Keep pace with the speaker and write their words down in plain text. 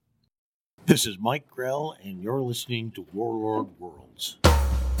This is Mike Grell, and you're listening to Warlord Worlds.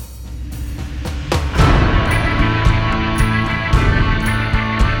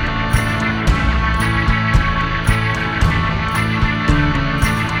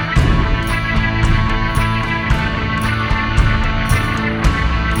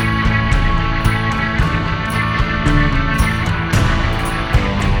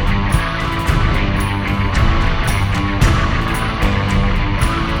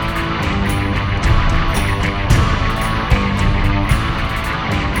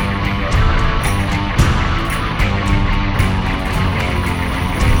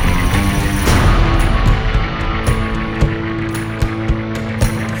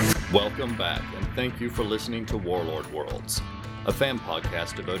 Welcome back, and thank you for listening to Warlord Worlds, a fan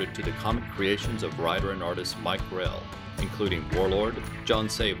podcast devoted to the comic creations of writer and artist Mike Grell, including Warlord, Jon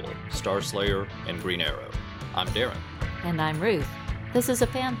Sable, Starslayer, and Green Arrow. I'm Darren. And I'm Ruth. This is a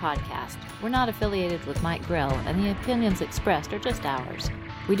fan podcast. We're not affiliated with Mike Grell, and the opinions expressed are just ours.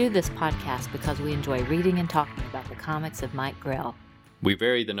 We do this podcast because we enjoy reading and talking about the comics of Mike Grell. We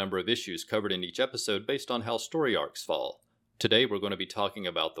vary the number of issues covered in each episode based on how story arcs fall. Today we're going to be talking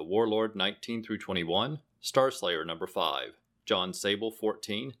about the Warlord 19 through 21, Starslayer number 5, Jon Sable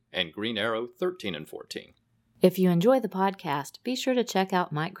 14, and Green Arrow 13 and 14. If you enjoy the podcast, be sure to check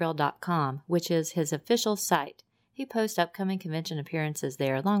out MikeGrell.com, which is his official site. He posts upcoming convention appearances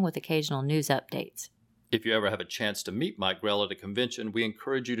there along with occasional news updates. If you ever have a chance to meet Mike Grell at a convention, we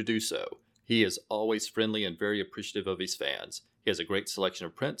encourage you to do so. He is always friendly and very appreciative of his fans. He has a great selection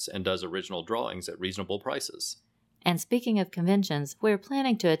of prints and does original drawings at reasonable prices. And speaking of conventions, we're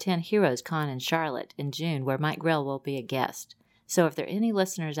planning to attend Heroes Con in Charlotte in June, where Mike Grell will be a guest. So if there are any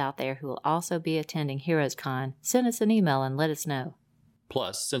listeners out there who will also be attending Heroes Con, send us an email and let us know.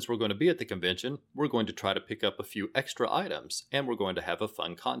 Plus, since we're going to be at the convention, we're going to try to pick up a few extra items, and we're going to have a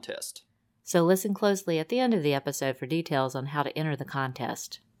fun contest. So listen closely at the end of the episode for details on how to enter the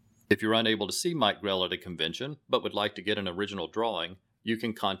contest. If you're unable to see Mike Grell at a convention, but would like to get an original drawing, you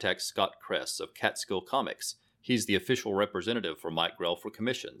can contact Scott Kress of Catskill Comics. He's the official representative for Mike Grell for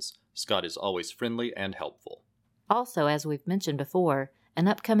commissions. Scott is always friendly and helpful. Also, as we've mentioned before, an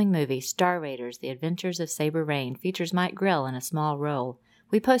upcoming movie, Star Raiders, The Adventures of Saber Rain, features Mike Grell in a small role.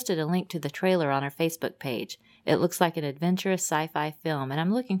 We posted a link to the trailer on our Facebook page. It looks like an adventurous sci-fi film, and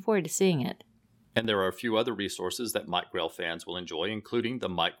I'm looking forward to seeing it. And there are a few other resources that Mike Grell fans will enjoy, including the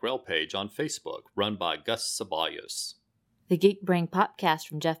Mike Grell page on Facebook, run by Gus Ceballos. The Geek Brain podcast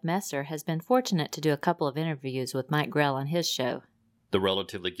from Jeff Messer has been fortunate to do a couple of interviews with Mike Grell on his show. The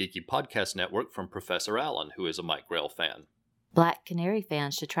Relatively Geeky podcast network from Professor Allen, who is a Mike Grell fan. Black Canary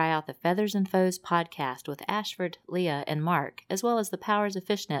fans should try out the Feathers and Foes podcast with Ashford, Leah, and Mark, as well as the Powers of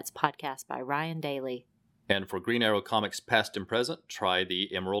Fishnets podcast by Ryan Daly. And for Green Arrow Comics past and present, try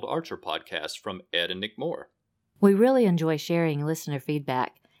the Emerald Archer podcast from Ed and Nick Moore. We really enjoy sharing listener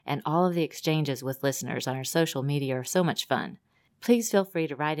feedback, and all of the exchanges with listeners on our social media are so much fun. Please feel free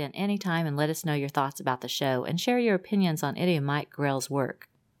to write in anytime and let us know your thoughts about the show and share your opinions on any of Mike Grell's work.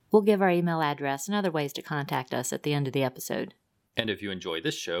 We'll give our email address and other ways to contact us at the end of the episode. And if you enjoy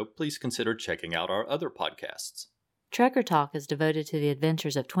this show, please consider checking out our other podcasts. Trekker Talk is devoted to the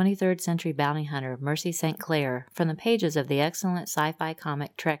adventures of 23rd century bounty hunter Mercy St. Clair from the pages of the excellent sci-fi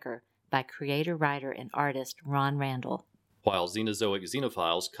comic Trekker by creator, writer, and artist Ron Randall. While Xenozoic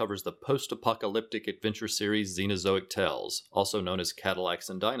Xenophiles covers the post-apocalyptic adventure series Xenozoic Tales, also known as Cadillacs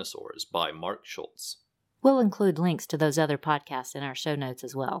and Dinosaurs, by Mark Schultz. We'll include links to those other podcasts in our show notes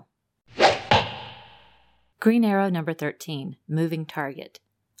as well. Green Arrow number 13, Moving Target,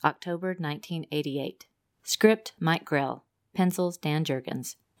 October 1988. Script, Mike Grell. Pencils, Dan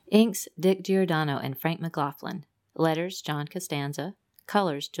Jurgens. Inks, Dick Giordano and Frank McLaughlin. Letters, John Costanza.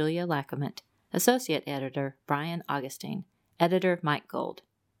 Colors, Julia Lacomette. Associate Editor, Brian Augustine. Editor, Mike Gold.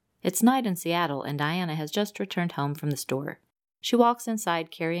 It's night in Seattle, and Diana has just returned home from the store. She walks inside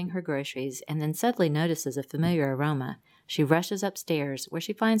carrying her groceries, and then suddenly notices a familiar aroma. She rushes upstairs, where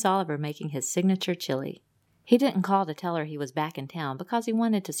she finds Oliver making his signature chili. He didn't call to tell her he was back in town because he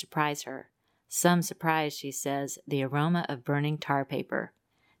wanted to surprise her. Some surprise, she says, the aroma of burning tar paper.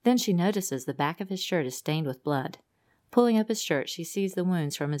 Then she notices the back of his shirt is stained with blood. Pulling up his shirt, she sees the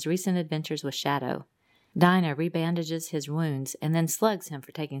wounds from his recent adventures with Shadow. Dinah rebandages his wounds and then slugs him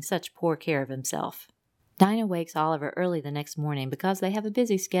for taking such poor care of himself. Dinah wakes Oliver early the next morning because they have a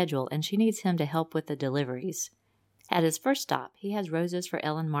busy schedule and she needs him to help with the deliveries. At his first stop, he has roses for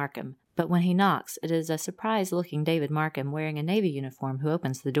Ellen Markham, but when he knocks, it is a surprised-looking David Markham wearing a Navy uniform who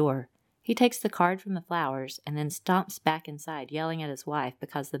opens the door. He takes the card from the flowers and then stomps back inside, yelling at his wife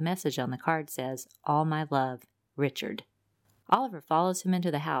because the message on the card says, "All my love, Richard." Oliver follows him into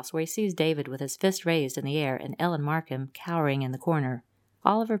the house where he sees David with his fist raised in the air and Ellen Markham cowering in the corner.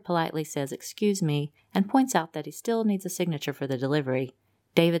 Oliver politely says, "Excuse me," and points out that he still needs a signature for the delivery.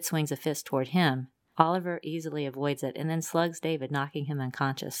 David swings a fist toward him. Oliver easily avoids it and then slugs David, knocking him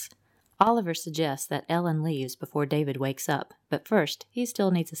unconscious. Oliver suggests that Ellen leaves before David wakes up, but first, he still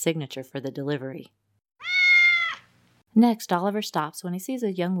needs a signature for the delivery. Next, Oliver stops when he sees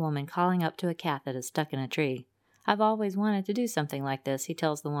a young woman calling up to a cat that is stuck in a tree. "I've always wanted to do something like this," he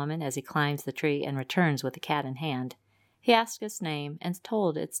tells the woman as he climbs the tree and returns with the cat in hand. He asks its name and is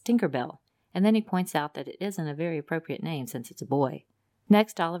told it's Tinkerbell, and then he points out that it isn't a very appropriate name since it's a boy.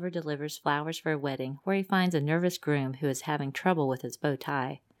 Next, Oliver delivers flowers for a wedding, where he finds a nervous groom who is having trouble with his bow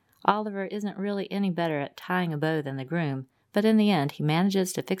tie. Oliver isn't really any better at tying a bow than the groom, but in the end he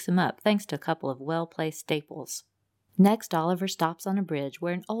manages to fix him up thanks to a couple of well-placed staples. Next, Oliver stops on a bridge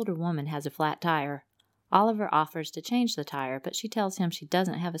where an older woman has a flat tire. Oliver offers to change the tire, but she tells him she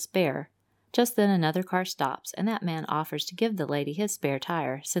doesn't have a spare. Just then another car stops, and that man offers to give the lady his spare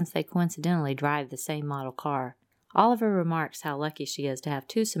tire, since they coincidentally drive the same model car. Oliver remarks how lucky she is to have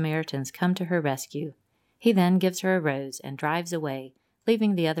two Samaritans come to her rescue. He then gives her a rose and drives away,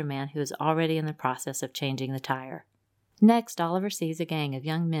 leaving the other man who is already in the process of changing the tire. Next, Oliver sees a gang of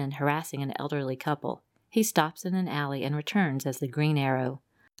young men harassing an elderly couple. He stops in an alley and returns as the Green Arrow.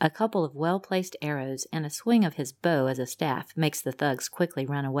 A couple of well-placed arrows and a swing of his bow as a staff makes the thugs quickly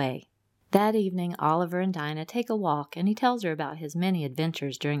run away. That evening, Oliver and Dinah take a walk, and he tells her about his many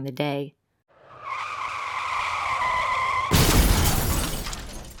adventures during the day.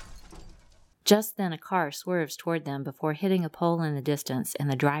 Just then a car swerves toward them before hitting a pole in the distance,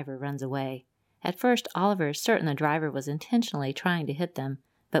 and the driver runs away. At first, Oliver is certain the driver was intentionally trying to hit them,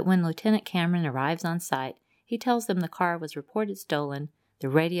 but when Lieutenant Cameron arrives on site, he tells them the car was reported stolen, the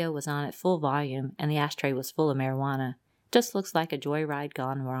radio was on at full volume, and the ashtray was full of marijuana. Just looks like a joyride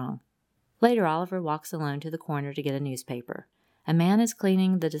gone wrong. Later, Oliver walks alone to the corner to get a newspaper. A man is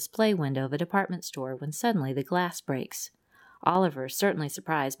cleaning the display window of a department store when suddenly the glass breaks. Oliver is certainly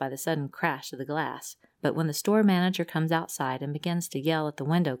surprised by the sudden crash of the glass, but when the store manager comes outside and begins to yell at the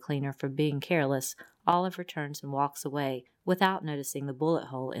window cleaner for being careless, Oliver turns and walks away without noticing the bullet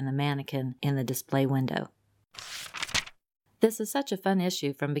hole in the mannequin in the display window. This is such a fun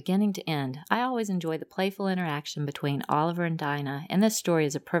issue from beginning to end. I always enjoy the playful interaction between Oliver and Dinah, and this story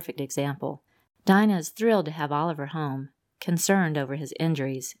is a perfect example. Dinah is thrilled to have Oliver home, concerned over his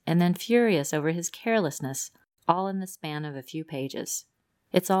injuries, and then furious over his carelessness, all in the span of a few pages.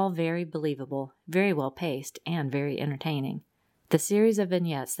 It's all very believable, very well paced, and very entertaining. The series of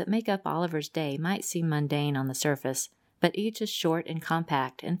vignettes that make up Oliver's day might seem mundane on the surface, but each is short and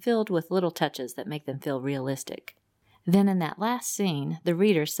compact and filled with little touches that make them feel realistic. Then in that last scene, the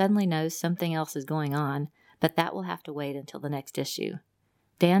reader suddenly knows something else is going on, but that will have to wait until the next issue.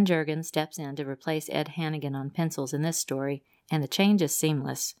 Dan Jurgens steps in to replace Ed Hannigan on pencils in this story, and the change is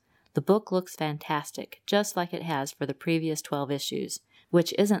seamless. The book looks fantastic, just like it has for the previous 12 issues,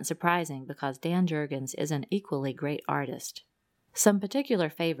 which isn't surprising because Dan Jurgens is an equally great artist. Some particular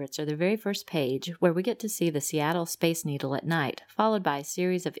favorites are the very first page, where we get to see the Seattle Space Needle at night, followed by a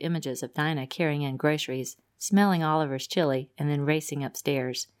series of images of Dinah carrying in groceries, smelling Oliver's chili, and then racing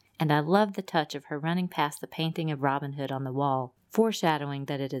upstairs. And I love the touch of her running past the painting of Robin Hood on the wall, foreshadowing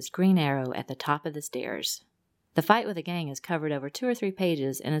that it is Green Arrow at the top of the stairs. The fight with the gang is covered over 2 or 3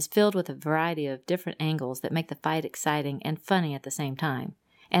 pages and is filled with a variety of different angles that make the fight exciting and funny at the same time.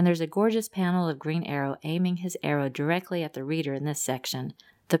 And there's a gorgeous panel of Green Arrow aiming his arrow directly at the reader in this section.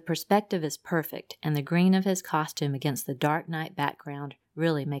 The perspective is perfect, and the green of his costume against the dark night background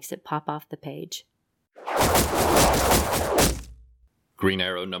really makes it pop off the page. Green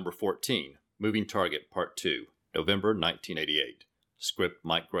Arrow number 14, Moving Target Part 2, November 1988. Script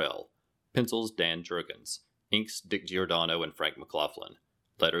Mike Grell. Pencils Dan Jurgens. Inks Dick Giordano and Frank McLaughlin.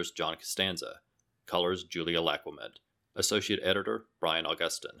 Letters John Costanza. Colors Julia Laquamed. Associate Editor Brian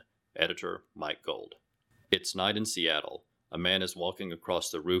Augustin. Editor Mike Gold. It's night in Seattle. A man is walking across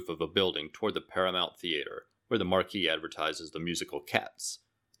the roof of a building toward the Paramount Theater, where the marquee advertises the musical Cats.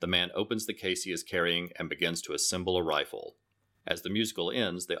 The man opens the case he is carrying and begins to assemble a rifle. As the musical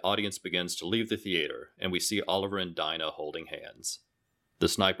ends, the audience begins to leave the theater, and we see Oliver and Dinah holding hands. The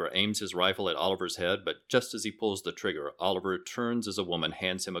sniper aims his rifle at Oliver's head, but just as he pulls the trigger, Oliver turns as a woman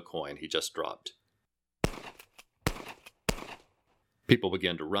hands him a coin he just dropped. People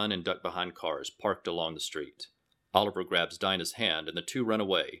begin to run and duck behind cars parked along the street. Oliver grabs Dinah's hand, and the two run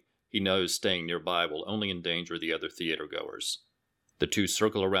away. He knows staying nearby will only endanger the other theatergoers. The two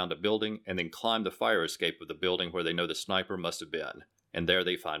circle around a building and then climb the fire escape of the building where they know the sniper must have been, and there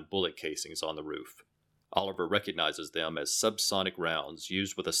they find bullet casings on the roof. Oliver recognizes them as subsonic rounds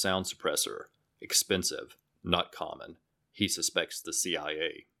used with a sound suppressor. Expensive, not common. He suspects the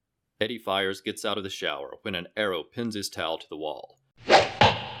CIA. Eddie Fires gets out of the shower when an arrow pins his towel to the wall.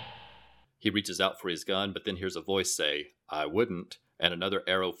 He reaches out for his gun, but then hears a voice say, "I wouldn't," and another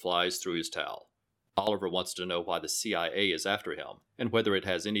arrow flies through his towel. Oliver wants to know why the CIA is after him, and whether it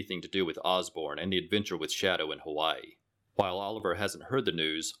has anything to do with Osborn and the adventure with Shadow in Hawaii. While Oliver hasn't heard the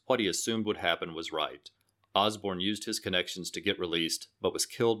news, what he assumed would happen was right. Osborn used his connections to get released, but was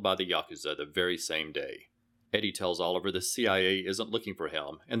killed by the Yakuza the very same day. Eddie tells Oliver the CIA isn't looking for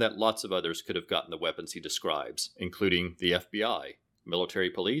him, and that lots of others could have gotten the weapons he describes, including the FBI, military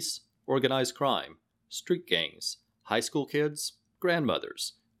police, organized crime, street gangs, high school kids,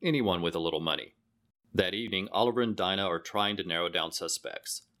 grandmothers, anyone with a little money. That evening, Oliver and Dinah are trying to narrow down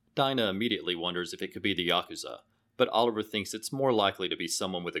suspects. Dinah immediately wonders if it could be the Yakuza, but Oliver thinks it's more likely to be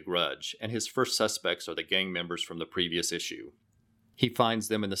someone with a grudge, and his first suspects are the gang members from the previous issue. He finds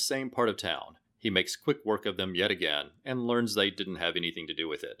them in the same part of town. He makes quick work of them yet again, and learns they didn't have anything to do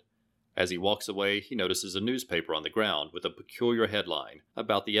with it. As he walks away, he notices a newspaper on the ground with a peculiar headline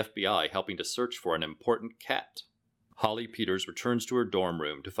about the FBI helping to search for an important cat. Holly Peters returns to her dorm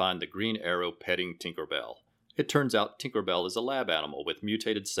room to find the Green Arrow petting Tinkerbell. It turns out Tinkerbell is a lab animal with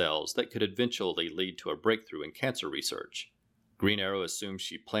mutated cells that could eventually lead to a breakthrough in cancer research. Green Arrow assumes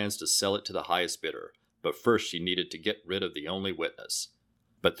she plans to sell it to the highest bidder, but first she needed to get rid of the only witness.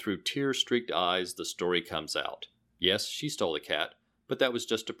 But through tear-streaked eyes, the story comes out. Yes, she stole the cat, but that was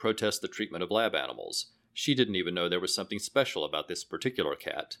just to protest the treatment of lab animals. She didn't even know there was something special about this particular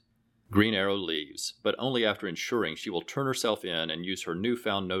cat. Green Arrow leaves, but only after ensuring she will turn herself in and use her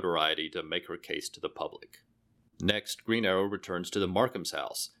newfound notoriety to make her case to the public. Next, Green Arrow returns to the Markham's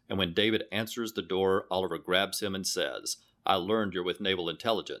house, and when David answers the door, Oliver grabs him and says, "I learned you're with Naval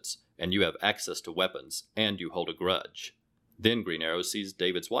Intelligence, and you have access to weapons, and you hold a grudge." Then Green Arrow sees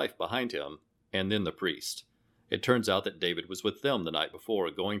David's wife behind him, and then the priest. It turns out that David was with them the night before,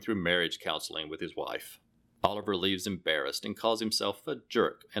 going through marriage counseling with his wife. Oliver leaves embarrassed and calls himself a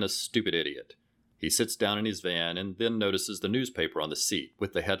jerk and a stupid idiot. He sits down in his van and then notices the newspaper on the seat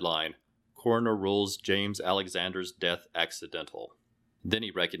with the headline, "Coroner rules James Alexander's death accidental." Then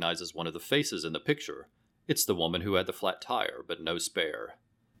he recognizes one of the faces in the picture. It's the woman who had the flat tire, but no spare.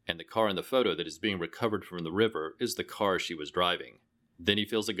 And the car in the photo that is being recovered from the river is the car she was driving. Then he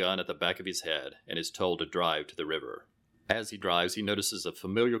feels a gun at the back of his head and is told to drive to the river. As he drives, he notices a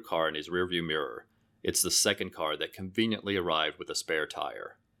familiar car in his rearview mirror. It's the second car that conveniently arrived with a spare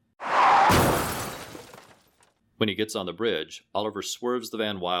tire. When he gets on the bridge, Oliver swerves the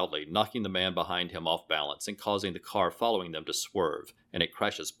van wildly, knocking the man behind him off balance and causing the car following them to swerve, and it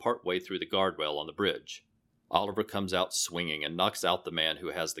crashes partway through the guardrail on the bridge. Oliver comes out swinging and knocks out the man who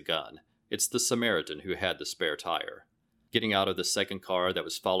has the gun. It's the Samaritan who had the spare tire. Getting out of the second car that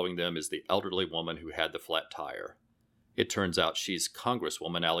was following them is the elderly woman who had the flat tire. It turns out she's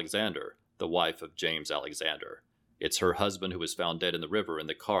Congresswoman Alexander, the wife of James Alexander. It's her husband who was found dead in the river in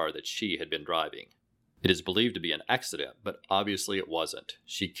the car that she had been driving. It is believed to be an accident, but obviously it wasn't.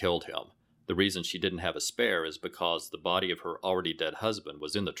 She killed him. The reason she didn't have a spare is because the body of her already dead husband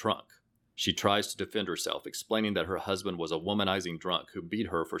was in the trunk. She tries to defend herself, explaining that her husband was a womanizing drunk who beat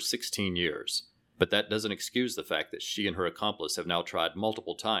her for 16 years. But that doesn't excuse the fact that she and her accomplice have now tried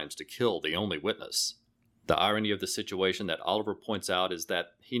multiple times to kill the only witness. The irony of the situation that Oliver points out is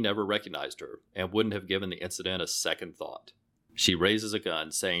that he never recognized her and wouldn't have given the incident a second thought. She raises a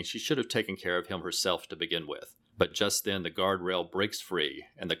gun, saying she should have taken care of him herself to begin with. But just then the guardrail breaks free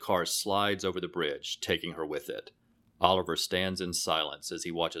and the car slides over the bridge, taking her with it. Oliver stands in silence as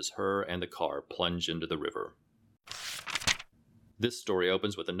he watches her and the car plunge into the river. This story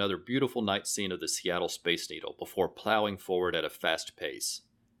opens with another beautiful night scene of the Seattle Space Needle before plowing forward at a fast pace.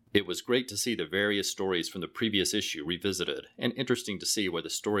 It was great to see the various stories from the previous issue revisited, and interesting to see where the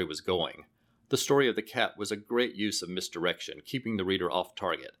story was going. The story of the cat was a great use of misdirection, keeping the reader off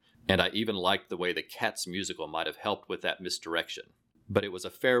target, and I even liked the way the Cats musical might have helped with that misdirection. But it was a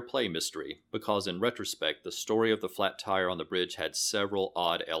fair play mystery, because in retrospect the story of the flat tire on the bridge had several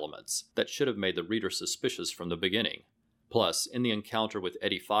odd elements that should have made the reader suspicious from the beginning. Plus, in the encounter with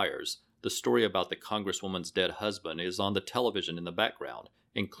Eddie Fires, the story about the Congresswoman's dead husband is on the television in the background,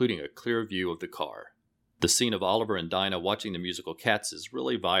 including a clear view of the car. The scene of Oliver and Dinah watching the musical Cats is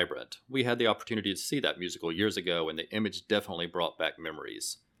really vibrant. We had the opportunity to see that musical years ago, and the image definitely brought back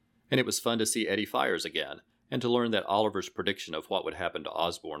memories. And it was fun to see Eddie Fires again, and to learn that Oliver's prediction of what would happen to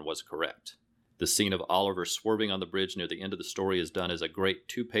Osborn was correct. The scene of Oliver swerving on the bridge near the end of the story is done as a great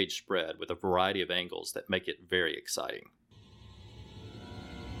 2-page spread with a variety of angles that make it very exciting.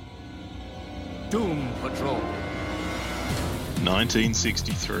 Doomed Patrol.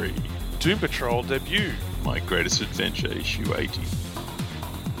 1963. Doom Patrol debut. My Greatest Adventure, issue 80.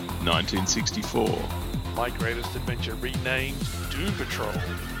 1964. My Greatest Adventure renamed Doom Patrol.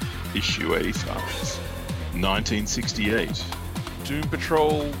 Issue 85. 1968. Doom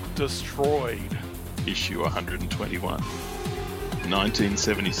Patrol Destroyed. Issue 121.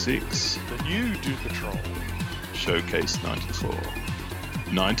 1976. The new Doom Patrol. Showcase 94.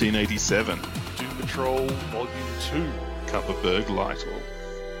 1987. Doom Patrol Volume 2. Kupperberg Lytle.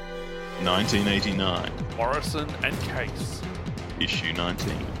 1989. Morrison and Case. Issue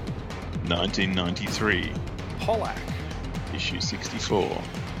 19. 1993. Pollack. Issue 64.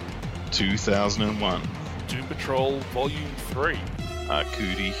 2001. Doom Patrol Volume 3.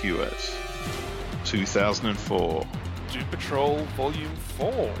 Arkudi Hewitt. 2004. Doom Patrol Volume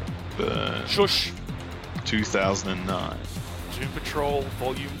 4. Burn. Shush. 2009. Doom Patrol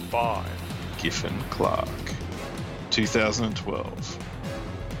Volume 5. Giffen Clark. 2012.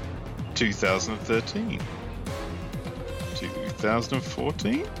 2013.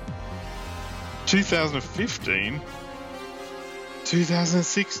 2014. 2015.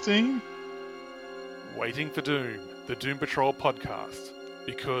 2016. Waiting for Doom, the Doom Patrol podcast,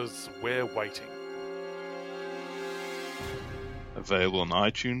 because we're waiting. Available on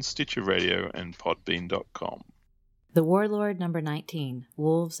iTunes, Stitcher Radio, and Podbean.com. The Warlord number 19,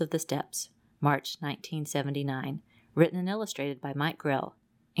 Wolves of the Steppes, March 1979. Written and illustrated by Mike Grell.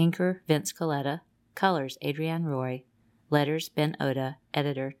 Inker Vince Coletta. Colors Adrienne Roy. Letters Ben Oda.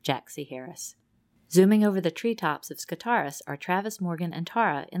 Editor Jack C. Harris. Zooming over the treetops of Skataris are Travis Morgan and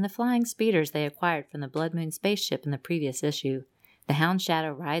Tara in the flying speeders they acquired from the Blood Moon spaceship in the previous issue. The Hound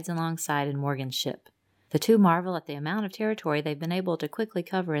Shadow rides alongside in Morgan's ship. The two marvel at the amount of territory they've been able to quickly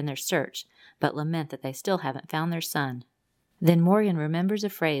cover in their search, but lament that they still haven't found their son. Then Morgan remembers a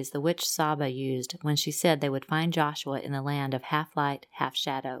phrase the witch Saba used when she said they would find Joshua in the land of half-light,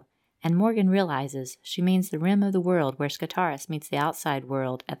 half-shadow, and Morgan realizes she means the rim of the world where Skataris meets the outside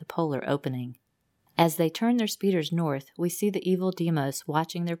world at the polar opening. As they turn their speeders north, we see the evil Deimos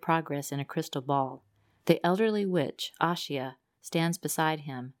watching their progress in a crystal ball. The elderly witch, Ashia, stands beside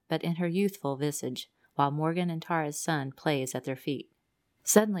him, but in her youthful visage, while Morgan and Tara's son plays at their feet.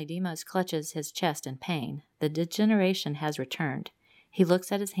 Suddenly Deimos clutches his chest in pain. The degeneration has returned. He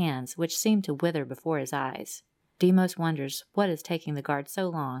looks at his hands, which seem to wither before his eyes. Deimos wonders what is taking the guard so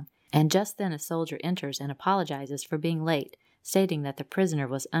long, and just then a soldier enters and apologizes for being late, stating that the prisoner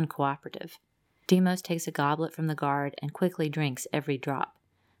was uncooperative. Deimos takes a goblet from the guard and quickly drinks every drop.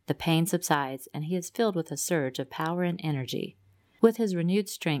 The pain subsides, and he is filled with a surge of power and energy. With his renewed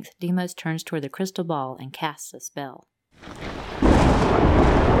strength, Deimos turns toward the crystal ball and casts a spell.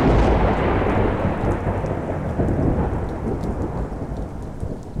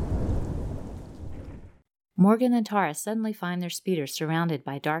 Morgan and Tara suddenly find their speeders surrounded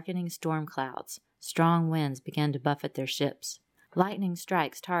by darkening storm clouds. Strong winds begin to buffet their ships. Lightning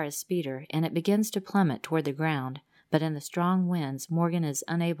strikes Tara's speeder, and it begins to plummet toward the ground, but in the strong winds, Morgan is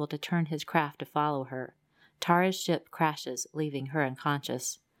unable to turn his craft to follow her. Tara's ship crashes, leaving her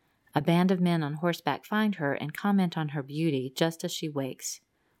unconscious. A band of men on horseback find her and comment on her beauty just as she wakes.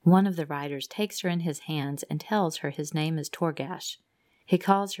 One of the riders takes her in his hands and tells her his name is Torgash. He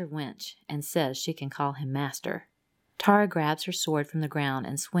calls her wench and says she can call him master. Tara grabs her sword from the ground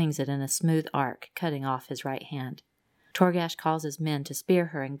and swings it in a smooth arc, cutting off his right hand. Torgash calls his men to spear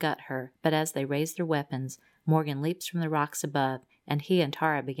her and gut her, but as they raise their weapons, Morgan leaps from the rocks above, and he and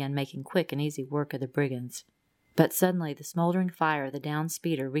Tara begin making quick and easy work of the brigands. But suddenly the smoldering fire of the downed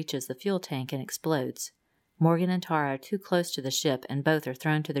speeder reaches the fuel tank and explodes. Morgan and Tara are too close to the ship, and both are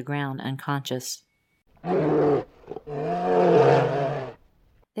thrown to the ground unconscious.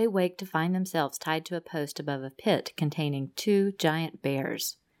 They wake to find themselves tied to a post above a pit containing 2 giant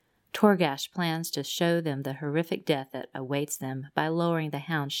bears. Torgash plans to show them the horrific death that awaits them by lowering the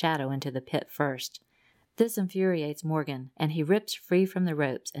Hound Shadow into the pit first. This infuriates Morgan, and he rips free from the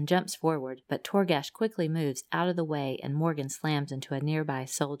ropes and jumps forward, but Torgash quickly moves out of the way and Morgan slams into a nearby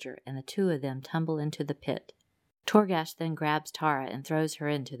soldier, and the two of them tumble into the pit. Torgash then grabs Tara and throws her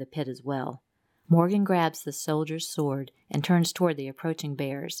into the pit as well. Morgan grabs the soldier's sword and turns toward the approaching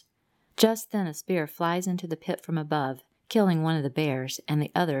bears. Just then a spear flies into the pit from above, killing one of the bears, and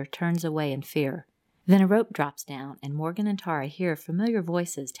the other turns away in fear. Then a rope drops down, and Morgan and Tara hear familiar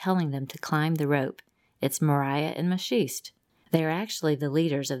voices telling them to climb the rope. It's Mariah and Mashist. They are actually the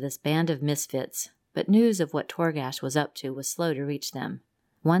leaders of this band of misfits, but news of what Torgash was up to was slow to reach them.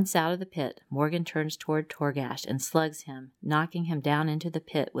 Once out of the pit, Morgan turns toward Torgash and slugs him, knocking him down into the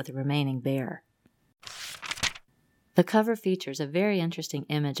pit with the remaining bear. The cover features a very interesting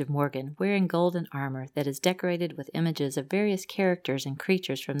image of Morgan wearing golden armor that is decorated with images of various characters and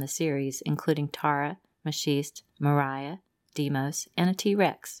creatures from the series, including Tara, Mashist, Mariah, Deimos, and a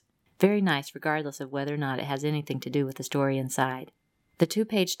T-Rex. Very nice regardless of whether or not it has anything to do with the story inside. The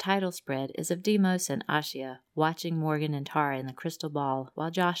 2-page title spread is of Deimos and Ashia watching Morgan and Tara in the crystal ball while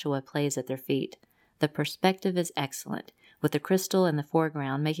Joshua plays at their feet. The perspective is excellent, with the crystal in the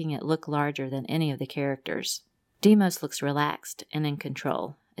foreground making it look larger than any of the characters. Deimos looks relaxed and in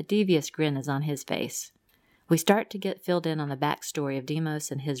control. A devious grin is on his face. We start to get filled in on the backstory of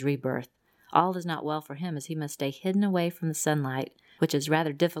Deimos and his rebirth. All is not well for him as he must stay hidden away from the sunlight, which is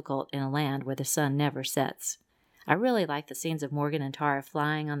rather difficult in a land where the sun never sets. I really like the scenes of Morgan and Tara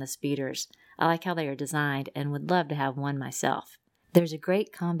flying on the speeders. I like how they are designed and would love to have one myself. There's a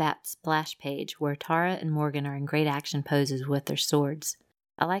great combat splash page where Tara and Morgan are in great action poses with their swords.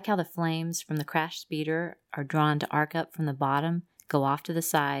 I like how the flames from the crashed speeder are drawn to arc up from the bottom, go off to the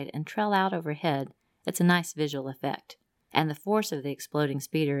side, and trail out overhead. It's a nice visual effect. And the force of the exploding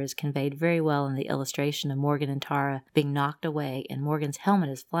speeder is conveyed very well in the illustration of Morgan and Tara being knocked away, and Morgan's helmet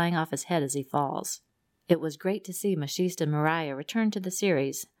is flying off his head as he falls. It was great to see Mashist and Mariah return to the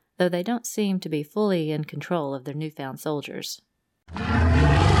series, though they don't seem to be fully in control of their newfound soldiers.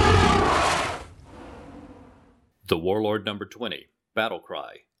 The Warlord number 20, Battle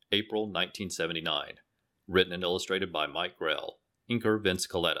Cry, April 1979. Written and illustrated by Mike Grell. Inker Vince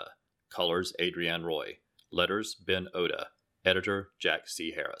Coletta. Colors Adrienne Roy. Letters Ben Oda. Editor Jack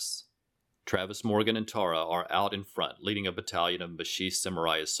C. Harris. Travis Morgan and Tara are out in front leading a battalion of Mashist and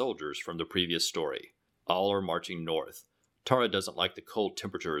Mariah's soldiers from the previous story. All are marching north. Tara doesn't like the cold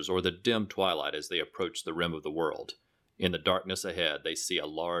temperatures or the dim twilight as they approach the rim of the world. In the darkness ahead, they see a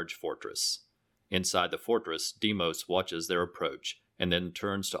large fortress. Inside the fortress, Deimos watches their approach and then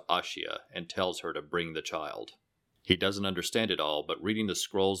turns to Ashia and tells her to bring the child. He doesn't understand it all, but reading the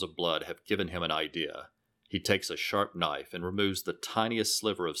scrolls of blood have given him an idea. He takes a sharp knife and removes the tiniest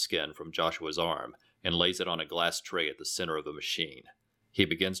sliver of skin from Joshua's arm and lays it on a glass tray at the center of the machine. He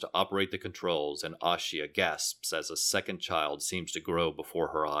begins to operate the controls, and Ashia gasps as a second child seems to grow before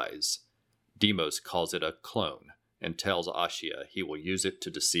her eyes. Deimos calls it a clone and tells Ashia he will use it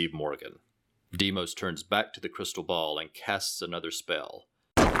to deceive Morgan. Deimos turns back to the crystal ball and casts another spell.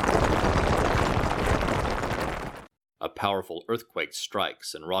 A powerful earthquake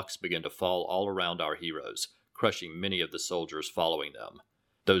strikes and rocks begin to fall all around our heroes, crushing many of the soldiers following them.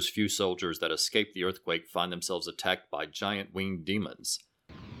 Those few soldiers that escape the earthquake find themselves attacked by giant winged demons.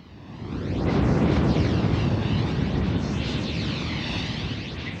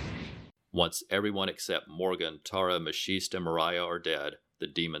 Once everyone except Morgan, Tara, Mashist, and Mariah are dead, the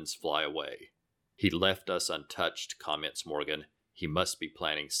demons fly away. "He left us untouched," comments Morgan. "He must be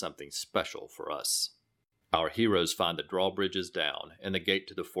planning something special for us." Our heroes find the drawbridges down, and the gate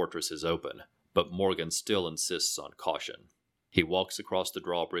to the fortress is open, but Morgan still insists on caution. He walks across the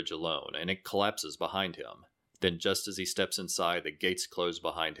drawbridge alone, and it collapses behind him. Then just as he steps inside, the gates close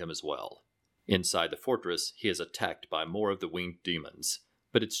behind him as well. Inside the fortress, he is attacked by more of the winged demons,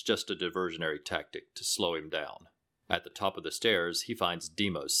 but it's just a diversionary tactic to slow him down. At the top of the stairs, he finds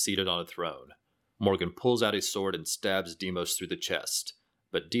Deimos seated on a throne. Morgan pulls out his sword and stabs Deimos through the chest,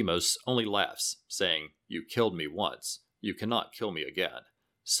 but Deimos only laughs, saying, "You killed me once. You cannot kill me again.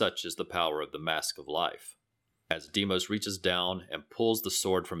 Such is the power of the Mask of Life." As Deimos reaches down and pulls the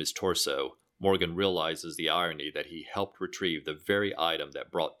sword from his torso, Morgan realizes the irony that he helped retrieve the very item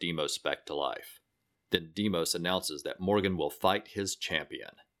that brought Deimos back to life. Then Deimos announces that Morgan will fight his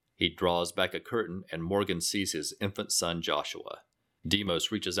champion. He draws back a curtain and Morgan sees his infant son Joshua.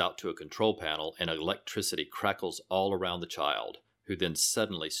 Deimos reaches out to a control panel and electricity crackles all around the child, who then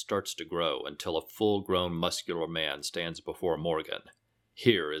suddenly starts to grow until a full-grown muscular man stands before Morgan.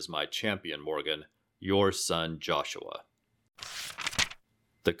 "Here is my champion, Morgan, your son Joshua."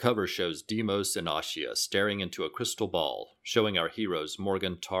 The cover shows Deimos and Ashia staring into a crystal ball, showing our heroes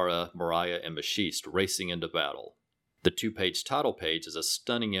Morgan, Tara, Mariah, and Mashist racing into battle. The 2-page title page is a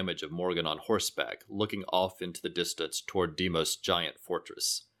stunning image of Morgan on horseback, looking off into the distance toward Deimos' giant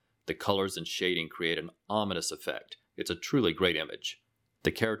fortress. The colors and shading create an ominous effect. It's a truly great image.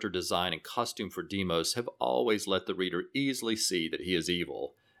 The character design and costume for Deimos have always let the reader easily see that he is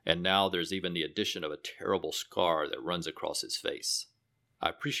evil, and now there's even the addition of a terrible scar that runs across his face. I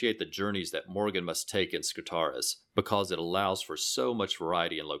appreciate the journeys that Morgan must take in Skartaris, because it allows for so much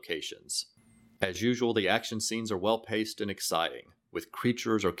variety in locations. As usual, the action scenes are well-paced and exciting, with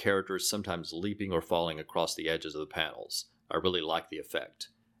creatures or characters sometimes leaping or falling across the edges of the panels. I really like the effect.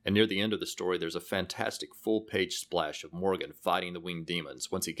 And near the end of the story, there's a fantastic full-page splash of Morgan fighting the winged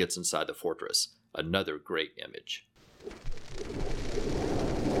demons once he gets inside the fortress. Another great image.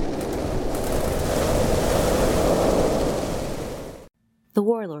 The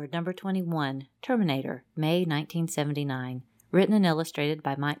Warlord, number 21, Terminator, May 1979. Written and illustrated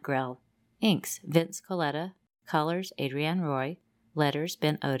by Mike Grell. Inks, Vince Coletta. Colors, Adrienne Roy. Letters,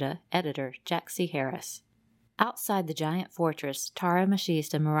 Ben Oda. Editor, Jack C. Harris. Outside the giant fortress, Tara,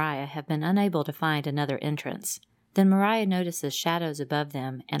 Machiste, and Mariah have been unable to find another entrance. Then Mariah notices shadows above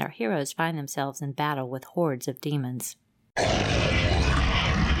them, and our heroes find themselves in battle with hordes of demons.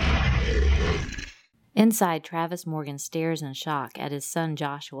 Inside, Travis Morgan stares in shock at his son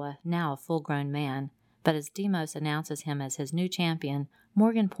Joshua, now a full-grown man, but as Deimos announces him as his new champion,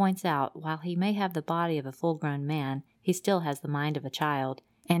 Morgan points out while he may have the body of a full-grown man, he still has the mind of a child,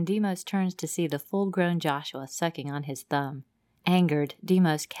 and Deimos turns to see the full-grown Joshua sucking on his thumb. Angered,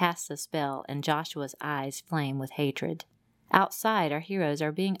 Deimos casts a spell, and Joshua's eyes flame with hatred. Outside, our heroes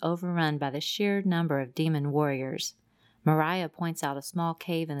are being overrun by the sheer number of demon warriors. Mariah points out a small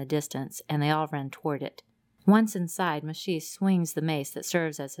cave in the distance, and they all run toward it. Once inside, Machiste swings the mace that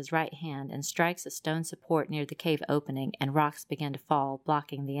serves as his right hand and strikes a stone support near the cave opening, and rocks begin to fall,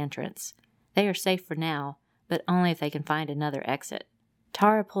 blocking the entrance. They are safe for now, but only if they can find another exit.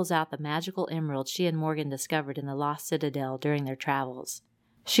 Tara pulls out the magical emerald she and Morgan discovered in the Lost Citadel during their travels.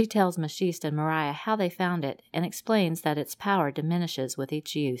 She tells Machiste and Mariah how they found it, and explains that its power diminishes with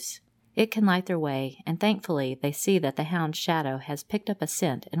each use. It can light their way, and thankfully they see that the hound Shadow has picked up a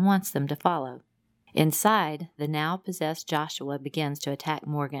scent and wants them to follow. Inside, the now possessed Joshua begins to attack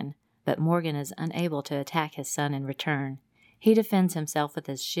Morgan, but Morgan is unable to attack his son in return. He defends himself with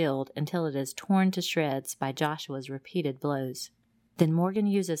his shield until it is torn to shreds by Joshua's repeated blows. Then Morgan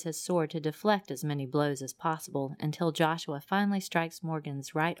uses his sword to deflect as many blows as possible until Joshua finally strikes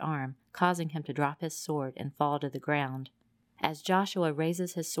Morgan's right arm, causing him to drop his sword and fall to the ground. As Joshua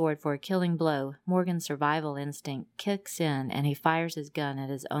raises his sword for a killing blow, Morgan's survival instinct kicks in and he fires his gun at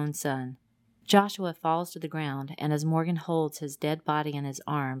his own son. Joshua falls to the ground, and as Morgan holds his dead body in his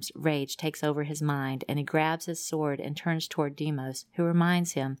arms, rage takes over his mind, and he grabs his sword and turns toward Deimos, who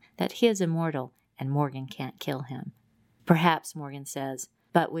reminds him that he is immortal and Morgan can't kill him. Perhaps, Morgan says,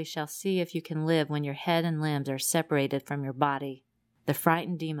 but we shall see if you can live when your head and limbs are separated from your body. The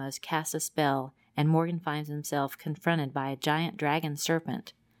frightened Deimos casts a spell, and Morgan finds himself confronted by a giant dragon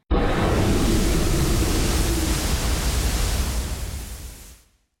serpent.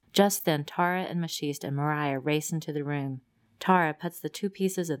 Just then, Tara and Machiste and Mariah race into the room. Tara puts the two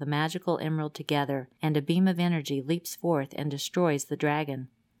pieces of the magical emerald together, and a beam of energy leaps forth and destroys the dragon.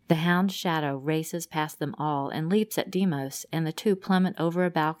 The hound Shadow races past them all and leaps at Deimos, and the two plummet over a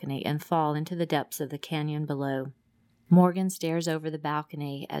balcony and fall into the depths of the canyon below. Morgan stares over the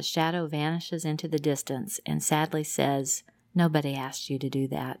balcony as Shadow vanishes into the distance and sadly says, "Nobody asked you to do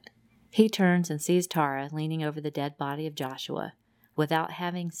that." He turns and sees Tara leaning over the dead body of Joshua. Without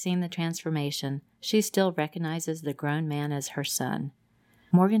having seen the transformation, she still recognizes the grown man as her son.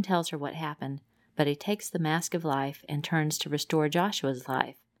 Morgan tells her what happened, but he takes the mask of life and turns to restore Joshua's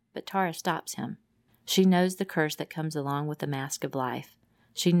life, but Tara stops him. She knows the curse that comes along with the mask of life.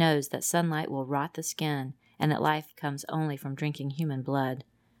 She knows that sunlight will rot the skin and that life comes only from drinking human blood.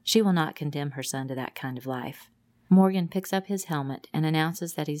 She will not condemn her son to that kind of life. Morgan picks up his helmet and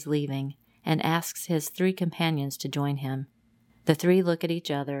announces that he's leaving, and asks his three companions to join him. The three look at each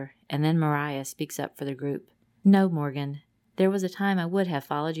other, and then Mariah speaks up for the group. "No, Morgan, there was a time I would have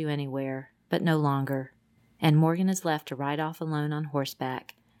followed you anywhere, but no longer." And Morgan is left to ride off alone on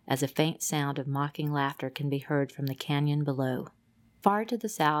horseback, as a faint sound of mocking laughter can be heard from the canyon below. Far to the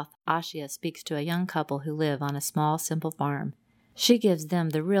south, Ashia speaks to a young couple who live on a small, simple farm. She gives them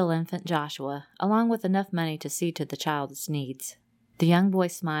the real infant Joshua, along with enough money to see to the child's needs. The young boy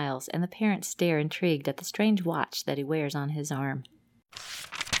smiles, and the parents stare intrigued at the strange watch that he wears on his arm.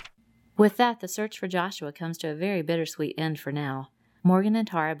 With that, the search for Joshua comes to a very bittersweet end for now. Morgan and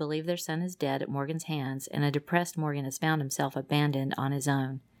Tara believe their son is dead at Morgan's hands, and a depressed Morgan has found himself abandoned on his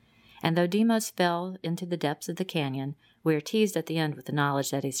own. And though Deimos fell into the depths of the canyon, we are teased at the end with the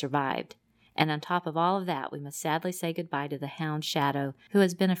knowledge that he survived. And on top of all of that, we must sadly say goodbye to the hound Shadow, who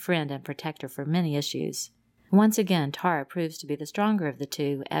has been a friend and protector for many issues. Once again, Tara proves to be the stronger of the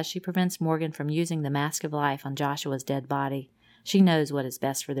two, as she prevents Morgan from using the mask of life on Joshua's dead body. She knows what is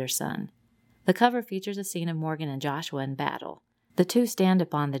best for their son. The cover features a scene of Morgan and Joshua in battle. The two stand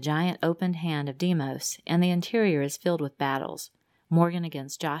upon the giant opened hand of Deimos, and the interior is filled with battles. Morgan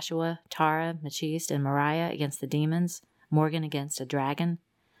against Joshua, Tara, Machiste, and Mariah against the demons, Morgan against a dragon.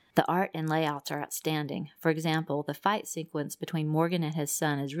 The art and layouts are outstanding. For example, the fight sequence between Morgan and his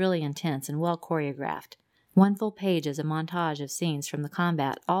son is really intense and well choreographed. One full page is a montage of scenes from the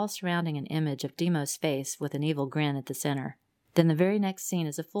combat, all surrounding an image of Deimos' face with an evil grin at the center. Then the very next scene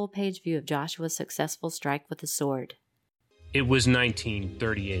is a full-page view of Joshua's successful strike with the sword. It was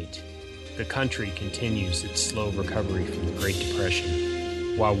 1938. The country continues its slow recovery from the Great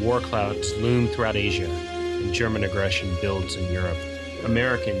Depression, while war clouds loom throughout Asia and German aggression builds in Europe.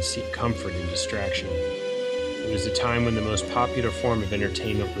 Americans seek comfort in distraction. It was a time when the most popular form of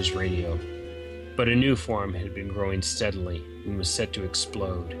entertainment was radio, but a new form had been growing steadily and was set to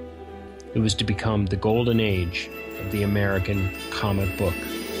explode. It was to become the golden age of the American comic book.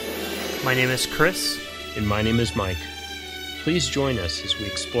 My name is Chris. And my name is Mike. Please join us as we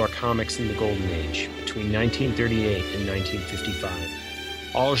explore comics in the Golden Age between 1938 and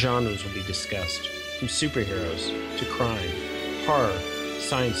 1955. All genres will be discussed, from superheroes to crime, horror,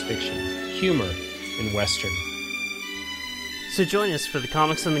 science fiction, humor, and Western. So join us for the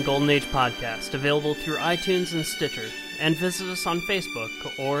Comics in the Golden Age podcast, available through iTunes and Stitcher, and visit us on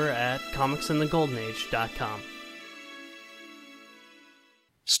Facebook or at comicsinthegoldenage.com.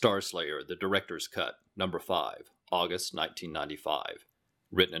 Starslayer, the Director's Cut, number 5, August 1995.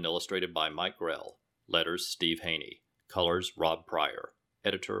 Written and illustrated by Mike Grell. Letters Steve Haney. Colors Rob Pryor.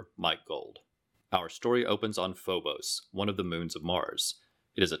 Editor Mike Gold. Our story opens on Phobos, one of the moons of Mars.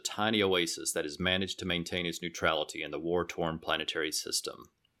 It is a tiny oasis that has managed to maintain its neutrality in the war-torn planetary system.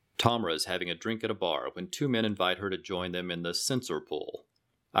 Tamra is having a drink at a bar when two men invite her to join them in the censor pool.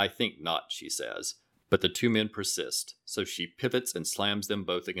 "I think not," she says, but the two men persist, so she pivots and slams them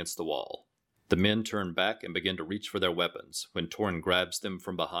both against the wall. The men turn back and begin to reach for their weapons when Torin grabs them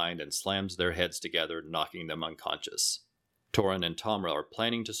from behind and slams their heads together, knocking them unconscious. Torin and Tamra are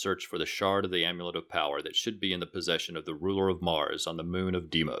planning to search for the shard of the Amulet of Power that should be in the possession of the ruler of Mars on the moon of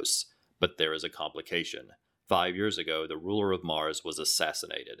Deimos, but there is a complication. 5 years ago, the ruler of Mars was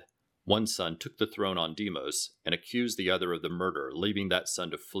assassinated. One son took the throne on Deimos and accused the other of the murder, leaving that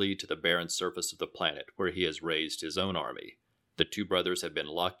son to flee to the barren surface of the planet where he has raised his own army. The two brothers have been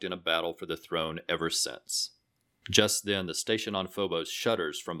locked in a battle for the throne ever since. Just then, the station on Phobos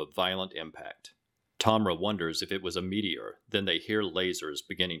shudders from a violent impact. Tamra wonders if it was a meteor. Then they hear lasers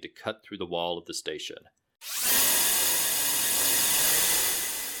beginning to cut through the wall of the station.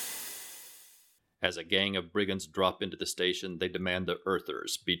 As a gang of brigands drop into the station, they demand the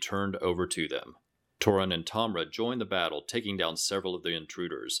Earthers be turned over to them. Torin and Tamra join the battle, taking down several of the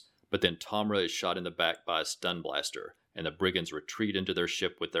intruders, but then Tamra is shot in the back by a stun blaster, and the brigands retreat into their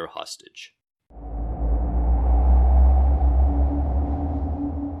ship with their hostage.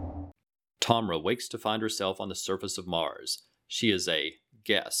 Tamra wakes to find herself on the surface of Mars. She is a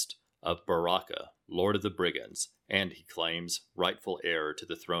guest of Baraka, Lord of the Brigands, and, he claims, rightful heir to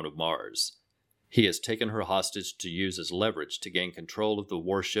the throne of Mars. He has taken her hostage to use as leverage to gain control of the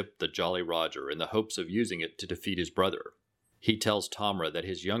warship the Jolly Roger in the hopes of using it to defeat his brother. He tells Tamra that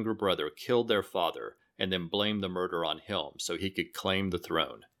his younger brother killed their father and then blamed the murder on him so he could claim the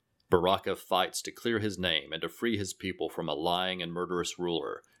throne. Baraka fights to clear his name and to free his people from a lying and murderous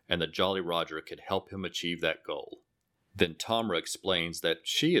ruler, and the Jolly Roger could help him achieve that goal. Then Tamra explains that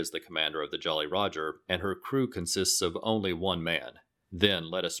she is the commander of the Jolly Roger, and her crew consists of only one man.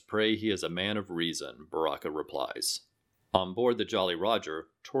 "Then let us pray he is a man of reason," Baraka replies. On board the Jolly Roger,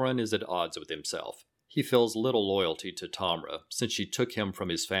 Torin is at odds with himself. He feels little loyalty to Tamra, since she took him from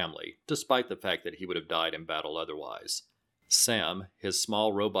his family, despite the fact that he would have died in battle otherwise. Sam, his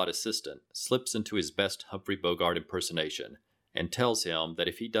small robot assistant, slips into his best Humphrey Bogart impersonation, and tells him that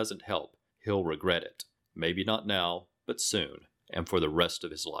if he doesn't help, he'll regret it. Maybe not now, but soon, and for the rest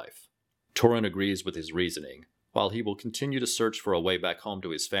of his life. Torin agrees with his reasoning. While he will continue to search for a way back home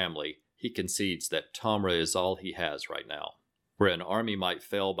to his family, he concedes that Tamra is all he has right now. Where an army might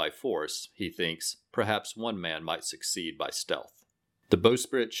fail by force, he thinks, perhaps one man might succeed by stealth. The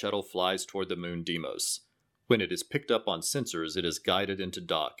Bowsprit shuttle flies toward the moon Deimos. When it is picked up on sensors, it is guided into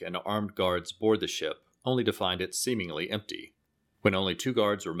dock, and armed guards board the ship, only to find it seemingly empty. When only 2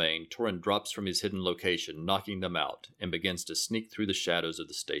 guards remain, Torin drops from his hidden location, knocking them out, and begins to sneak through the shadows of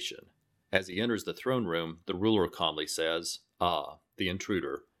the station. As he enters the throne room, the ruler calmly says, "Ah, the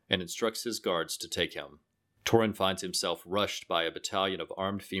intruder," and instructs his guards to take him. Torin finds himself rushed by a battalion of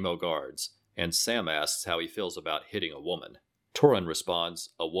armed female guards, and Sam asks how he feels about hitting a woman. Torin responds,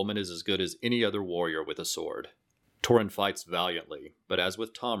 "A woman is as good as any other warrior with a sword." Torin fights valiantly, but as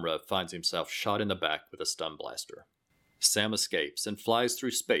with Tamra, finds himself shot in the back with a stun blaster. Sam escapes and flies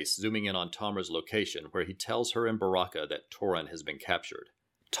through space, zooming in on Tamra's location, where he tells her and Baraka that Torin has been captured.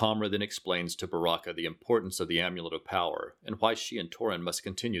 Tamra then explains to Baraka the importance of the Amulet of Power, and why she and Torin must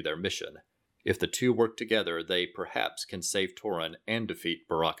continue their mission. If the two work together, they perhaps can save Torin and defeat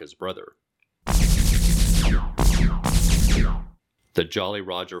Baraka's brother. The Jolly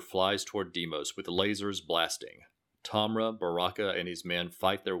Roger flies toward Deimos with lasers blasting. Tamra, Baraka, and his men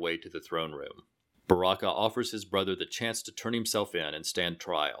fight their way to the throne room. Baraka offers his brother the chance to turn himself in and stand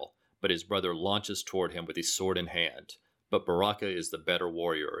trial, but his brother launches toward him with his sword in hand. But Baraka is the better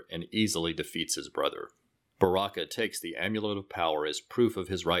warrior and easily defeats his brother. Baraka takes the Amulet of Power as proof of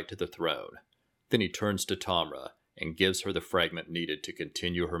his right to the throne. Then he turns to Tamra and gives her the fragment needed to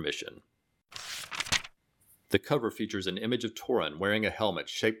continue her mission. The cover features an image of Torin wearing a helmet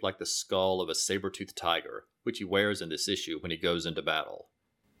shaped like the skull of a saber-toothed tiger, which he wears in this issue when he goes into battle.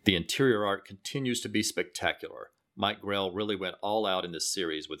 The interior art continues to be spectacular. Mike Grell really went all out in this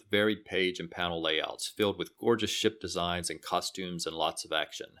series with varied page and panel layouts filled with gorgeous ship designs and costumes and lots of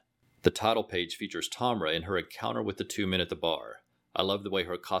action. The title page features Tamra in her encounter with the two men at the bar. I love the way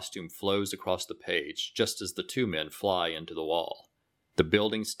her costume flows across the page just as the two men fly into the wall. The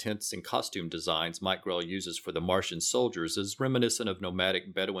buildings, tents, and costume designs Mike Grell uses for the Martian soldiers is reminiscent of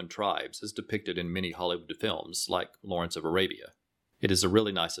nomadic Bedouin tribes as depicted in many Hollywood films like Lawrence of Arabia. It is a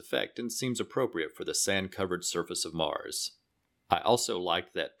really nice effect and seems appropriate for the sand-covered surface of Mars. I also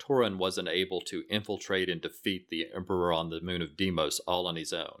liked that Torin wasn't able to infiltrate and defeat the Emperor on the moon of Deimos all on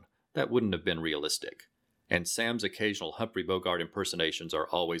his own. That wouldn't have been realistic. And Sam's occasional Humphrey Bogart impersonations are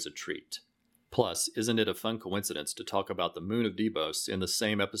always a treat. Plus, isn't it a fun coincidence to talk about the moon of Deimos in the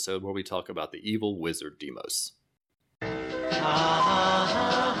same episode where we talk about the evil wizard Deimos?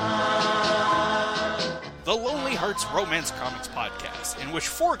 The Lonely Hearts Romance Comics Podcast, in which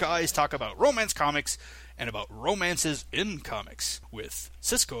four guys talk about romance comics and about romances in comics, with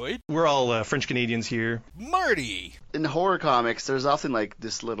Siskoid. We're all French Canadians here. Marty. In horror comics, there's often like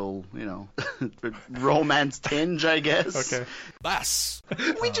this little, romance tinge, I guess. Okay. Bass.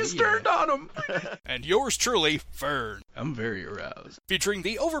 We just turned on him. And yours truly, Fern. I'm very aroused. Featuring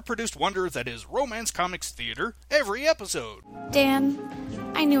the overproduced wonder that is romance comics theater every episode.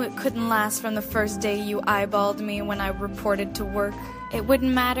 Dan, I knew it couldn't last from the first day you eyeballed me when I reported to work. It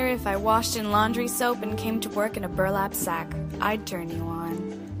wouldn't matter if I washed in laundry soap and came to work in a burlap sack. I'd turn you on.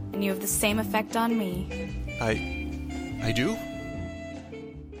 And you have the same effect on me. I do?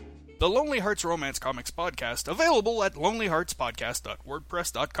 The Lonely Hearts Romance Comics Podcast, available at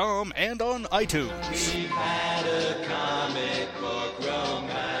lonelyheartspodcast.wordpress.com and on iTunes. We've had a comic book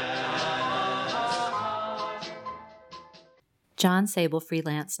romance. John Sable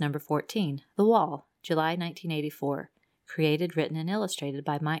Freelance number 14, The Wall, July 1984. Created, written, and illustrated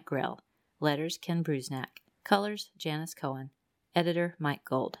by Mike Grell. Letters, Ken Brusnak. Colors, Janice Cohen. Editor, Mike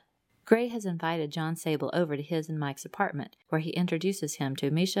Gold. Gray has invited John Sable over to his and Mike's apartment, where he introduces him to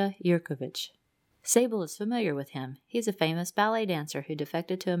Misha Yurkovich. Sable is familiar with him. He's a famous ballet dancer who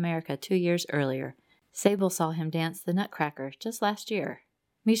defected to America 2 years earlier. Sable saw him dance the Nutcracker just last year.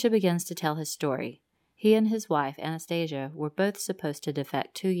 Misha begins to tell his story. He and his wife, Anastasia, were both supposed to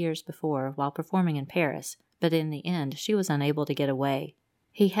defect 2 years before while performing in Paris, but in the end she was unable to get away.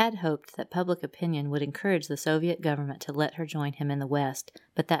 He had hoped that public opinion would encourage the Soviet government to let her join him in the West,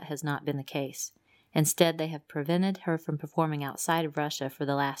 but that has not been the case. Instead, they have prevented her from performing outside of Russia for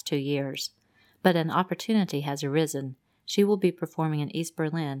the last 2 years. But an opportunity has arisen. She will be performing in East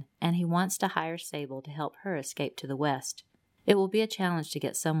Berlin, and he wants to hire Sable to help her escape to the West. It will be a challenge to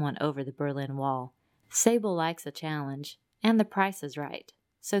get someone over the Berlin Wall. Sable likes a challenge, and the price is right,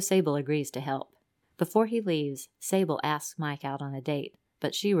 so Sable agrees to help. Before he leaves, Sable asks Mike out on a date,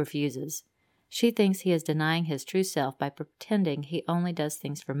 but she refuses. She thinks he is denying his true self by pretending he only does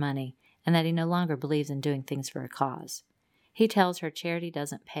things for money and that he no longer believes in doing things for a cause. He tells her charity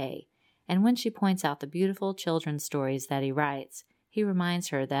doesn't pay, and when she points out the beautiful children's stories that he writes, he reminds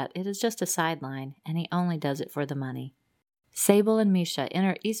her that it is just a sideline and he only does it for the money. Sable and Misha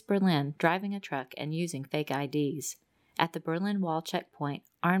enter East Berlin driving a truck and using fake IDs. At the Berlin Wall checkpoint,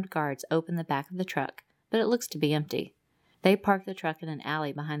 armed guards open the back of the truck, but it looks to be empty. They park the truck in an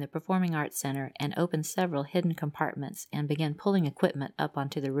alley behind the Performing Arts Center and open several hidden compartments and begin pulling equipment up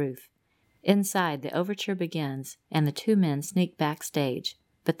onto the roof. Inside, the overture begins, and the two men sneak backstage,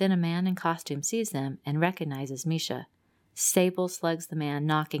 but then a man in costume sees them and recognizes Misha. Sable slugs the man,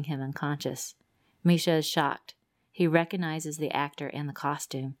 knocking him unconscious. Misha is shocked. He recognizes the actor and the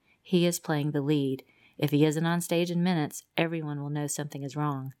costume. He is playing the lead. If he isn't on stage in minutes, everyone will know something is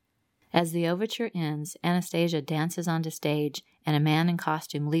wrong. As the overture ends, Anastasia dances onto stage, and a man in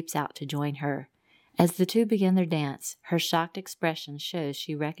costume leaps out to join her. As the two begin their dance, her shocked expression shows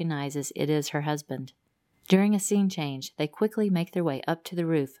she recognizes it is her husband. During a scene change, they quickly make their way up to the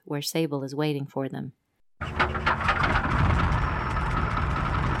roof, where Sable is waiting for them.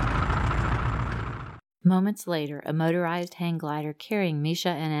 Moments later, a motorized hang glider carrying Misha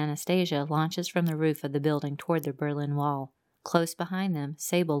and Anastasia launches from the roof of the building toward the Berlin Wall. Close behind them,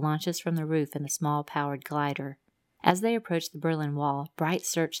 Sable launches from the roof in a small powered glider. As they approach the Berlin Wall, bright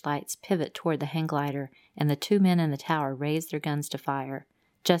searchlights pivot toward the hang glider, and the two men in the tower raise their guns to fire.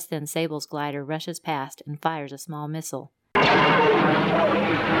 Just then, Sable's glider rushes past and fires a small missile.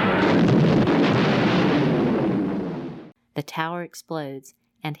 The tower explodes,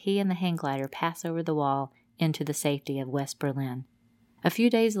 and he and the hang glider pass over the wall into the safety of West Berlin. A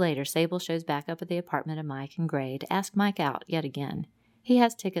few days later, Sable shows back up at the apartment of Mike and Gray to ask Mike out yet again. He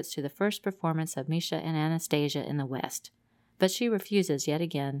has tickets to the first performance of Misha and Anastasia in the West, but she refuses yet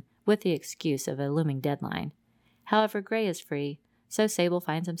again with the excuse of a looming deadline. However, Gray is free, so Sable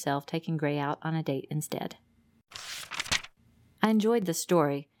finds himself taking Gray out on a date instead. I enjoyed the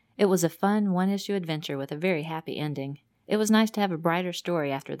story. It was a fun one-issue adventure with a very happy ending. It was nice to have a brighter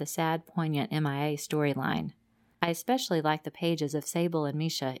story after the sad, poignant MIA storyline. I especially like the pages of Sable and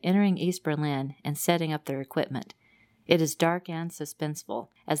Misha entering East Berlin and setting up their equipment. It is dark and suspenseful,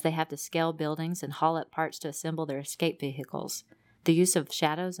 as they have to scale buildings and haul up parts to assemble their escape vehicles. The use of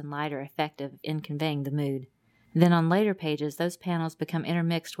shadows and light are effective in conveying the mood. Then on later pages, those panels become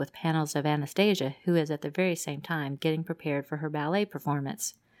intermixed with panels of Anastasia, who is at the very same time getting prepared for her ballet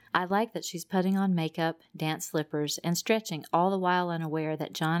performance. I like that she's putting on makeup, dance slippers, and stretching, all the while unaware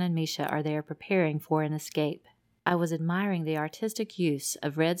that John and Misha are there preparing for an escape. I was admiring the artistic use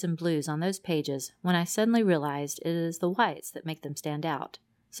of reds and blues on those pages when I suddenly realized it is the whites that make them stand out.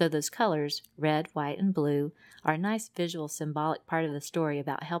 So those colors, red, white, and blue, are a nice visual symbolic part of the story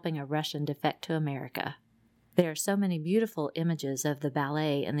about helping a Russian defect to America. There are so many beautiful images of the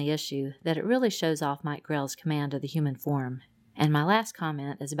ballet in the issue that it really shows off Mike Grell's command of the human form. And my last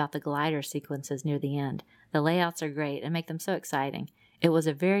comment is about the glider sequences near the end. The layouts are great and make them so exciting. It was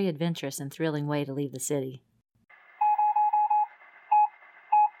a very adventurous and thrilling way to leave the city.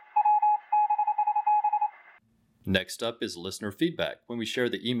 Next up is listener feedback, when we share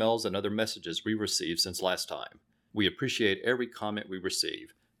the emails and other messages we received since last time. We appreciate every comment we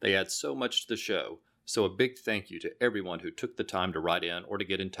receive. They add so much to the show, so a big thank you to everyone who took the time to write in or to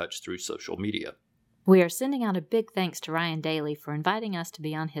get in touch through social media. We are sending out a big thanks to Ryan Daly for inviting us to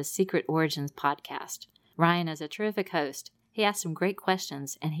be on his Secret Origins podcast. Ryan is a terrific host. He asked some great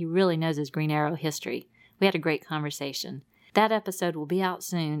questions, and he really knows his Green Arrow history. We had a great conversation. That episode will be out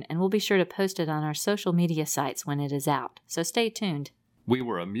soon, and we'll be sure to post it on our social media sites when it is out, so stay tuned. We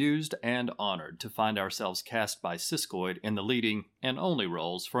were amused and honored to find ourselves cast by Siskoid in the leading and only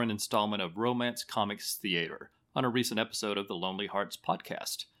roles for an installment of Romance Comics Theater on a recent episode of the Lonely Hearts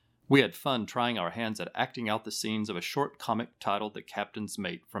podcast. We had fun trying our hands at acting out the scenes of a short comic titled The Captain's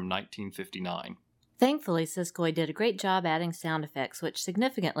Mate from 1959. Thankfully, Siskoid did a great job adding sound effects, which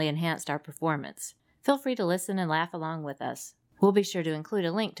significantly enhanced our performance. Feel free to listen and laugh along with us. We'll be sure to include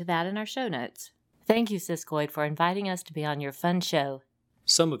a link to that in our show notes. Thank you, Siskoid, for inviting us to be on your fun show.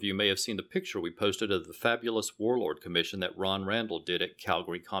 Some of you may have seen the picture we posted of the fabulous Warlord commission that Ron Randall did at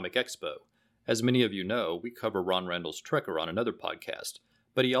Calgary Comic Expo. As many of you know, we cover Ron Randall's Trekker on another podcast,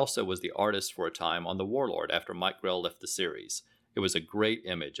 but he also was the artist for a time on the Warlord after Mike Grell left the series. It was a great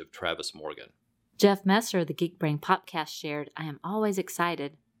image of Travis Morgan. Jeff Messer of the Geek Brain Podcast shared, "I am always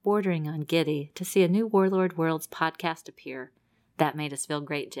excited, bordering on giddy, to see a new Warlord Worlds podcast appear." That made us feel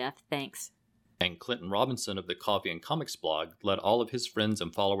great, Jeff. Thanks. And Clinton Robinson of the Coffee and Comics blog let all of his friends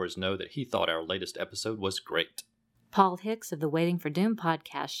and followers know that he thought our latest episode was great. Paul Hicks of the Waiting for Doom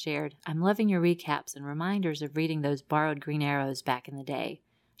podcast shared, "I'm loving your recaps and reminders of reading those borrowed Green Arrows back in the day.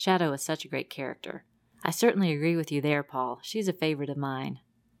 Shadow is such a great character." I certainly agree with you there, Paul. She's a favorite of mine.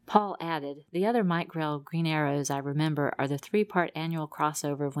 Paul added, "The other Mike Grell Green Arrows I remember are the 3-part annual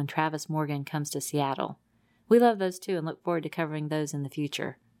crossover when Travis Morgan comes to Seattle. We love those too and look forward to covering those in the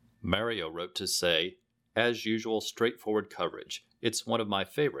future." Mario wrote to say, "As usual, straightforward coverage. It's one of my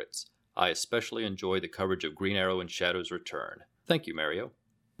favorites. I especially enjoy the coverage of Green Arrow and Shadow's return." Thank you, Mario.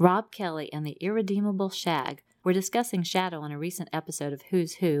 Rob Kelly and the Irredeemable Shag were discussing Shadow on a recent episode of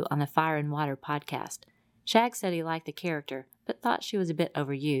Who's Who on the Fire and Water podcast. Shag said he liked the character, but thought she was a bit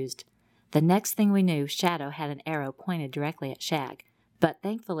overused. The next thing we knew, Shadow had an arrow pointed directly at Shag, but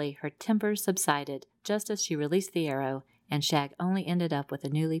thankfully her temper subsided just as she released the arrow, and Shag only ended up with a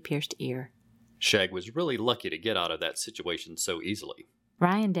newly pierced ear. Shag was really lucky to get out of that situation so easily.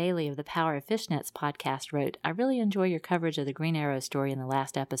 Ryan Daly of the Power of Fishnets podcast wrote, "I really enjoy your coverage of the Green Arrow story in the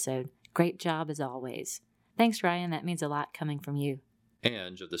last episode. Great job as always." Thanks, Ryan. That means a lot coming from you.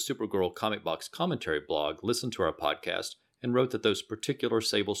 Ange of the Supergirl Comic Box Commentary blog listened to our podcast and wrote that those particular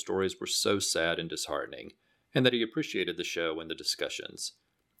Sable stories were so sad and disheartening, and that he appreciated the show and the discussions.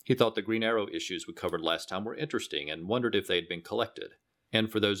 He thought the Green Arrow issues we covered last time were interesting and wondered if they had been collected.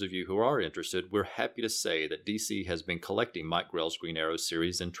 And for those of you who are interested, we're happy to say that DC has been collecting Mike Grell's Green Arrow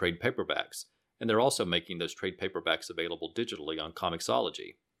series in trade paperbacks, and they're also making those trade paperbacks available digitally on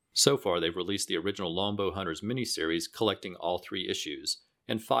Comixology. So far, they've released the original Longbow Hunters miniseries collecting all 3 issues,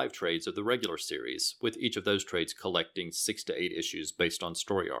 and 5 trades of the regular series, with each of those trades collecting 6 to 8 issues based on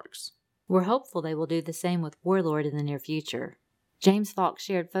story arcs. We're hopeful they will do the same with Warlord in the near future. James Falk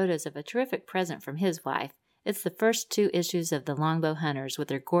shared photos of a terrific present from his wife. It's the first 2 issues of the Longbow Hunters with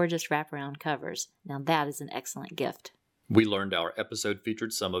their gorgeous wraparound covers. Now that is an excellent gift. We learned our episode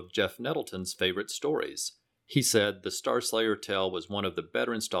featured some of Jeff Nettleton's favorite stories. He said the Starslayer tale was one of the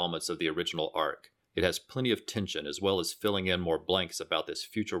better installments of the original arc. It has plenty of tension as well as filling in more blanks about this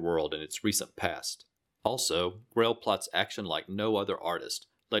future world and its recent past. Also, Grell plots action like no other artist,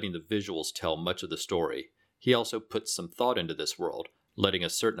 letting the visuals tell much of the story. He also puts some thought into this world, letting a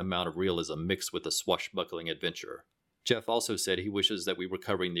certain amount of realism mix with the swashbuckling adventure. Jeff also said he wishes that we were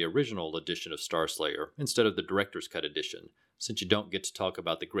covering the original edition of Starslayer instead of the director's cut edition, since you don't get to talk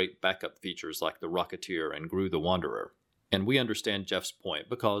about the great backup features like the Rocketeer and Gru the Wanderer. And we understand Jeff's point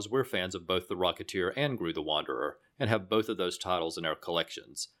because we're fans of both the Rocketeer and Gru the Wanderer and have both of those titles in our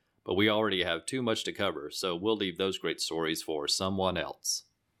collections. But we already have too much to cover, so we'll leave those great stories for someone else.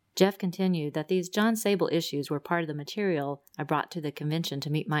 Jeff continued that these John Sable issues were part of the material I brought to the convention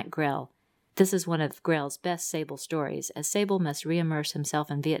to meet Mike Grell. This is one of Grell's best Sable stories, as Sable must re-immerse himself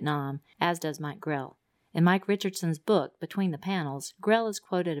in Vietnam, as does Mike Grell. In Mike Richardson's book, Between the Panels, Grell is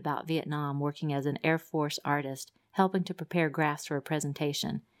quoted about Vietnam working as an Air Force artist, helping to prepare graphs for a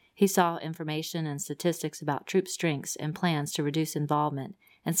presentation. He saw information and statistics about troop strengths and plans to reduce involvement,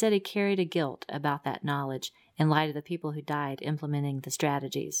 and said he carried a guilt about that knowledge in light of the people who died implementing the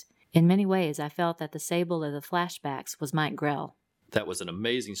strategies. In many ways, I felt that the Sable of the flashbacks was Mike Grell. That was an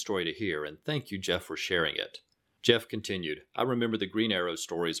amazing story to hear, and thank you, Jeff, for sharing it. Jeff continued, I remember the Green Arrow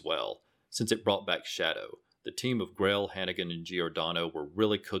stories well, since it brought back Shadow. The team of Grell, Hannigan, and Giordano were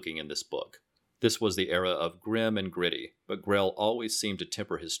really cooking in this book. This was the era of grim and gritty, but Grell always seemed to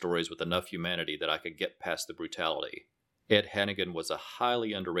temper his stories with enough humanity that I could get past the brutality. Ed Hannigan was a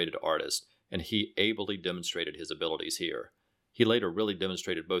highly underrated artist, and he ably demonstrated his abilities here. He later really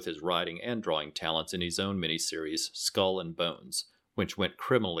demonstrated both his writing and drawing talents in his own miniseries, Skull and Bones, which went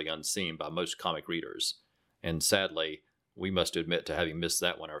criminally unseen by most comic readers. And sadly, we must admit to having missed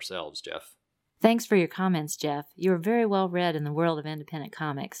that one ourselves, Jeff. Thanks for your comments, Jeff. You are very well read in the world of independent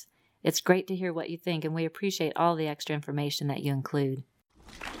comics. It's great to hear what you think, and we appreciate all the extra information that you include.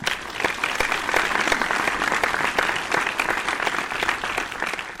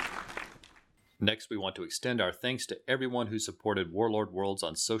 Next, we want to extend our thanks to everyone who supported Warlord Worlds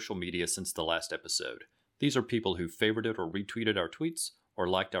on social media since the last episode. These are people who favorited or retweeted our tweets or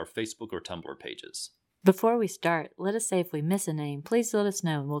liked our Facebook or Tumblr pages. Before we start, let us say if we miss a name, please let us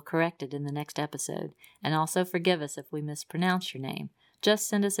know and we'll correct it in the next episode. And also forgive us if we mispronounce your name. Just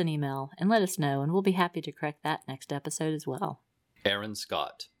send us an email and let us know, and we'll be happy to correct that next episode as well. Aaron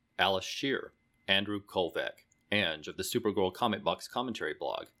Scott, Alice Shear, Andrew Kolvek, Ange of the Supergirl Comic Box Commentary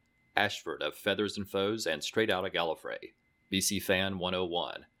blog, Ashford of Feathers and Foes and Straight Outta Gallifrey, BC Fan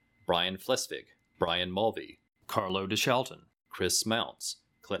 101, Brian Flesvig, Brian Mulvey, Carlo DeShalton, Chris Mounts,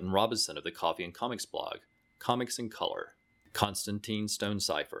 Clinton Robinson of the Coffee and Comics blog, Comics in Color, Constantine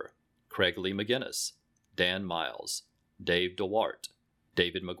Stonecipher, Craig Lee McGinnis, Dan Miles, Dave DeWart,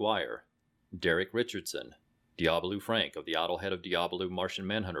 David McGuire, Derek Richardson, Diablo Frank of the Idlehead of Diablo Martian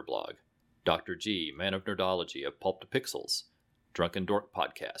Manhunter blog, Dr. G, Man of Nerdology of Pulp to Pixels, Drunken Dork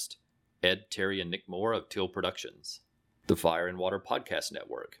Podcast, Ed, Terry, and Nick Moore of Teal Productions, the Fire and Water Podcast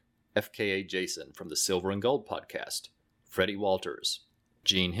Network, FKA Jason from the Silver and Gold Podcast, Freddie Walters,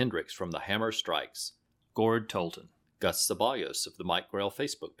 Gene Hendricks from the Hammer Strikes, Gord Tolton, Gus Ceballos of the Mike Grell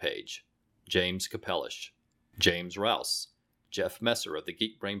Facebook page, James Capellish, James Rouse, Jeff Messer of the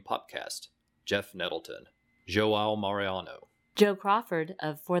Geek Brain Podcast, Jeff Nettleton, Joao Mariano, Joe Crawford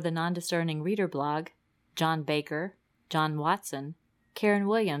of For the Non-Discerning Reader blog, John Baker, John Watson, Karen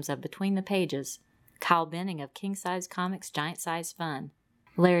Williams of Between the Pages, Kyle Benning of King Size Comics Giant Size Fun,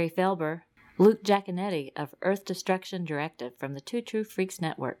 Larry Felber, Luke Giaconetti of Earth Destruction Directive from the Two True Freaks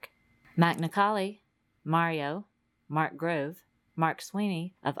Network, Mac Nicali, Mario, Mark Grove, Mark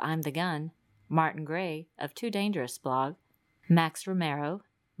Sweeney of I'm the Gun, Martin Gray of Too Dangerous blog, Max Romero,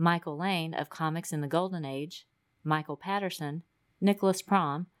 Michael Lane of Comics in the Golden Age, Michael Patterson, Nicholas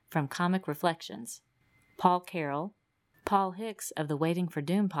Prom from Comic Reflections, Paul Carroll, Paul Hicks of the Waiting for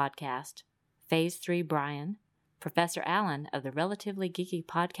Doom podcast, Phase 3 Brian, Professor Allen of the Relatively Geeky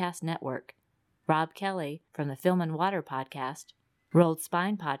Podcast Network, Rob Kelly from the Film and Water podcast, Rolled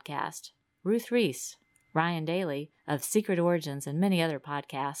Spine podcast, Ruth Reese, Ryan Daly of Secret Origins and many other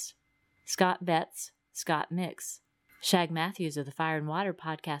podcasts, Scott Betts, Scott Mix, Shag Matthews of the Fire and Water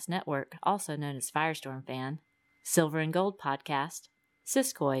Podcast Network, also known as Firestorm Fan, Silver and Gold Podcast,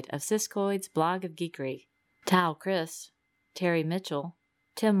 Siskoid of Siskoid's Blog of Geekery, Tal Chris, Terry Mitchell,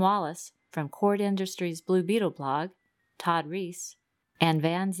 Tim Wallace from Cord Industries Blue Beetle Blog, Todd Reese, and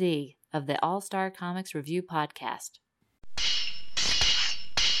Van Z of the All-Star Comics Review Podcast.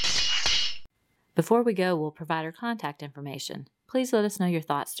 Before we go, we'll provide our contact information. Please let us know your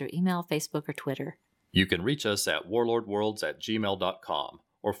thoughts through email, Facebook, or Twitter. You can reach us at warlordworlds@gmail.com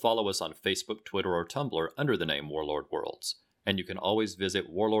or follow us on Facebook, Twitter, or Tumblr under the name Warlord Worlds. And you can always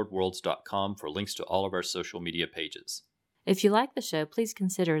visit warlordworlds.com for links to all of our social media pages. If you like the show, please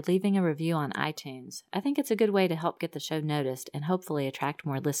consider leaving a review on iTunes. I think it's a good way to help get the show noticed and hopefully attract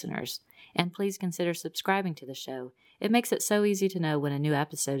more listeners. And please consider subscribing to the show. It makes it so easy to know when a new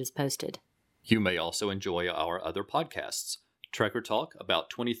episode is posted. You may also enjoy our other podcasts. Trekker Talk about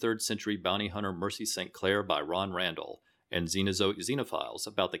 23rd century bounty hunter Mercy St. Clair by Ron Randall, and Xenozoic Xenophiles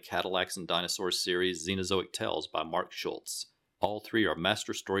about the Cadillacs and Dinosaurs series Xenozoic Tales by Mark Schultz. All three are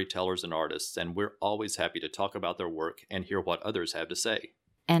master storytellers and artists, and we're always happy to talk about their work and hear what others have to say.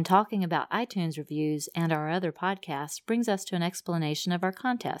 And talking about iTunes reviews and our other podcasts brings us to an explanation of our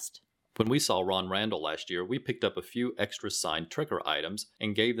contest. When we saw Ron Randall last year, we picked up a few extra signed Trekker items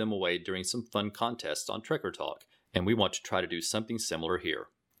and gave them away during some fun contests on Trekker Talk, and we want to try to do something similar here.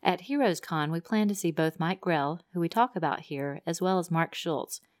 At Heroes Con, we plan to see both Mike Grell, who we talk about here, as well as Mark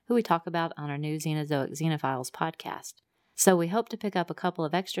Schultz, who we talk about on our new Xenozoic Xenophiles podcast. So we hope to pick up a couple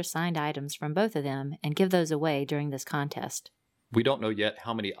of extra signed items from both of them and give those away during this contest. We don't know yet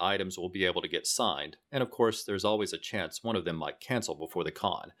how many items we'll be able to get signed, and of course there's always a chance one of them might cancel before the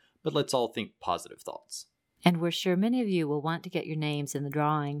con, but let's all think positive thoughts. And we're sure many of you will want to get your names in the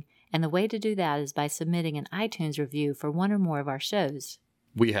drawing, and the way to do that is by submitting an iTunes review for one or more of our shows.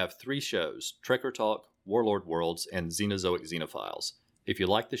 We have 3 shows, Trekker Talk, Warlord Worlds, and Xenozoic Xenophiles. If you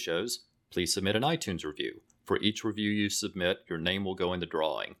like the shows, please submit an iTunes review. For each review you submit, your name will go in the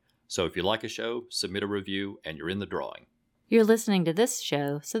drawing. So if you like a show, submit a review, and you're in the drawing. You're listening to this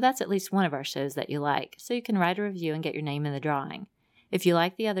show, so that's at least one of our shows that you like, so you can write a review and get your name in the drawing. If you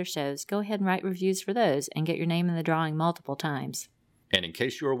like the other shows, go ahead and write reviews for those and get your name in the drawing multiple times. And in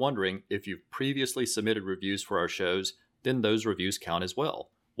case you are wondering, if you've previously submitted reviews for our shows, then those reviews count as well.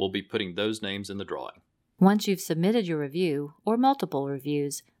 We'll be putting those names in the drawing. Once you've submitted your review, or multiple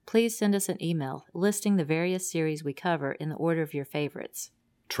reviews, please send us an email listing the various series we cover in the order of your favorites.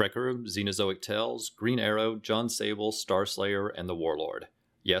 Trekker, Xenozoic Tales, Green Arrow, John Sable, Starslayer, and the Warlord.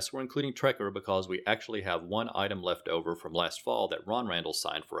 Yes, we're including Trekker because we actually have one item left over from last fall that Ron Randall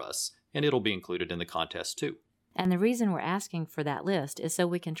signed for us, and it'll be included in the contest too. And the reason we're asking for that list is so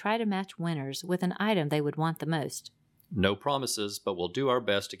we can try to match winners with an item they would want the most. No promises, but we'll do our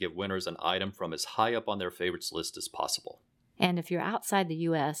best to give winners an item from as high up on their favorites list as possible. And if you're outside the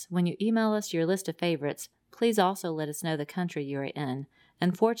U.S., when you email us your list of favorites, please also let us know the country you're in.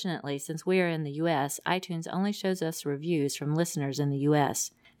 Unfortunately, since we are in the U.S., iTunes only shows us reviews from listeners in the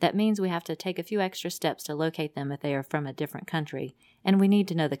U.S. That means we have to take a few extra steps to locate them if they are from a different country, and we need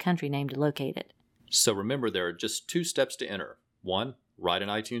to know the country name to locate it. So remember, there are just 2 steps to enter. 1, write an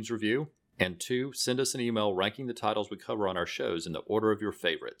iTunes review, and 2, send us an email ranking the titles we cover on our shows in the order of your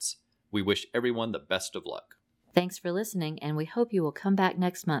favorites. We wish everyone the best of luck. Thanks for listening, and we hope you will come back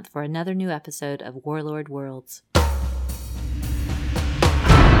next month for another new episode of Warlord Worlds.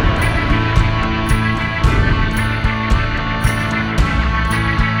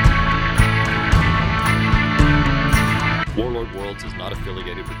 Warlord Worlds is not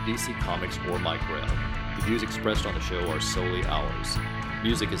affiliated with DC Comics or Mike Grell. The views expressed on the show are solely ours.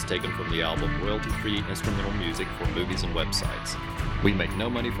 Music is taken from the album Royalty-Free Instrumental Music for Movies and Websites. We make no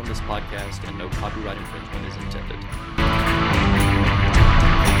money from this podcast, and no copyright infringement is intended.